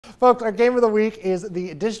Folks, our game of the week is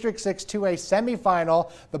the District 6 2A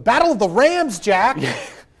semifinal, the Battle of the Rams, Jack.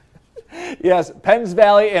 Yes, Penns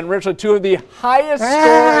Valley and Richland, two of the highest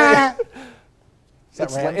scoring.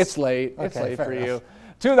 It's late. Okay, it's late for enough. you.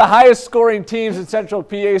 Two of the highest scoring teams in Central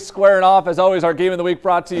PA squaring off. As always, our game of the week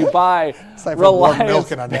brought to you by Reliance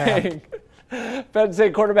Bank. Penn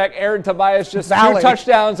State quarterback Aaron Tobias just 2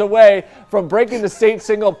 touchdowns away from breaking the state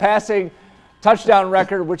single passing touchdown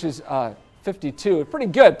record, which is 52. Pretty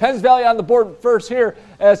good. Penns Valley on the board first here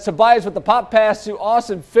as Tobias with the pop pass to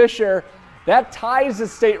Austin Fisher. That ties the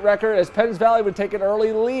state record as Penns Valley would take an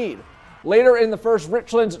early lead. Later in the first,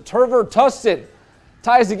 Richland's Turver Tustin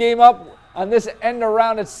ties the game up on this end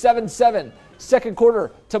around at 7-7. Second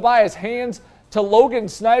quarter, Tobias hands to Logan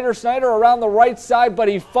Snyder. Snyder around the right side, but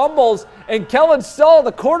he fumbles, and Kellen Stull,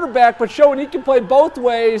 the quarterback, but showing he can play both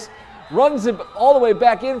ways, runs it all the way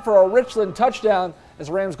back in for a Richland touchdown as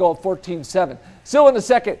the Rams go up 14-7. Still in the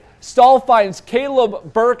second, Stull finds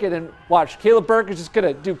Caleb Burke, and watch, Caleb Burke is just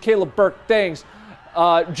going to do Caleb Burke things.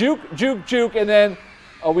 Juke, and then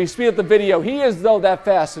we speed up the video. He is, though, that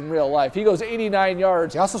fast in real life. He goes 89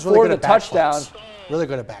 yards for the touchdown. Really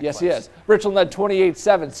good at back Yes, plays. he is. Richland led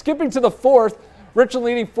 28-7. Skipping to the fourth, Richland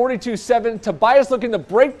leading 42-7. Tobias looking to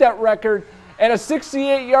break that record, and a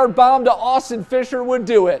 68-yard bomb to Austin Fisher would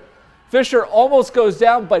do it. Fisher almost goes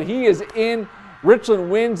down, but he is in. Richland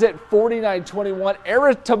wins it 49-21.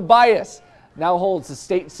 Eric Tobias now holds the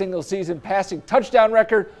state single-season passing touchdown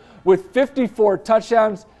record with 54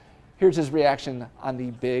 touchdowns. Here's his reaction on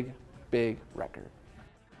the big record.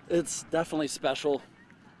 It's definitely special.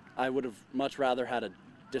 I would have much rather had a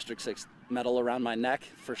District 6 medal around my neck,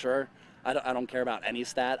 for sure. I don't care about any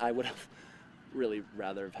stat. I would have really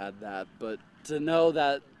rather have had that. But to know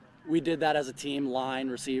that we did that as a team, line,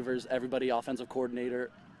 receivers, everybody, offensive coordinator,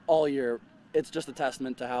 all year, it's just a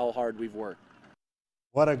testament to how hard we've worked.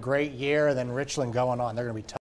 What a great year. Then Richland going on. They're going to be tough.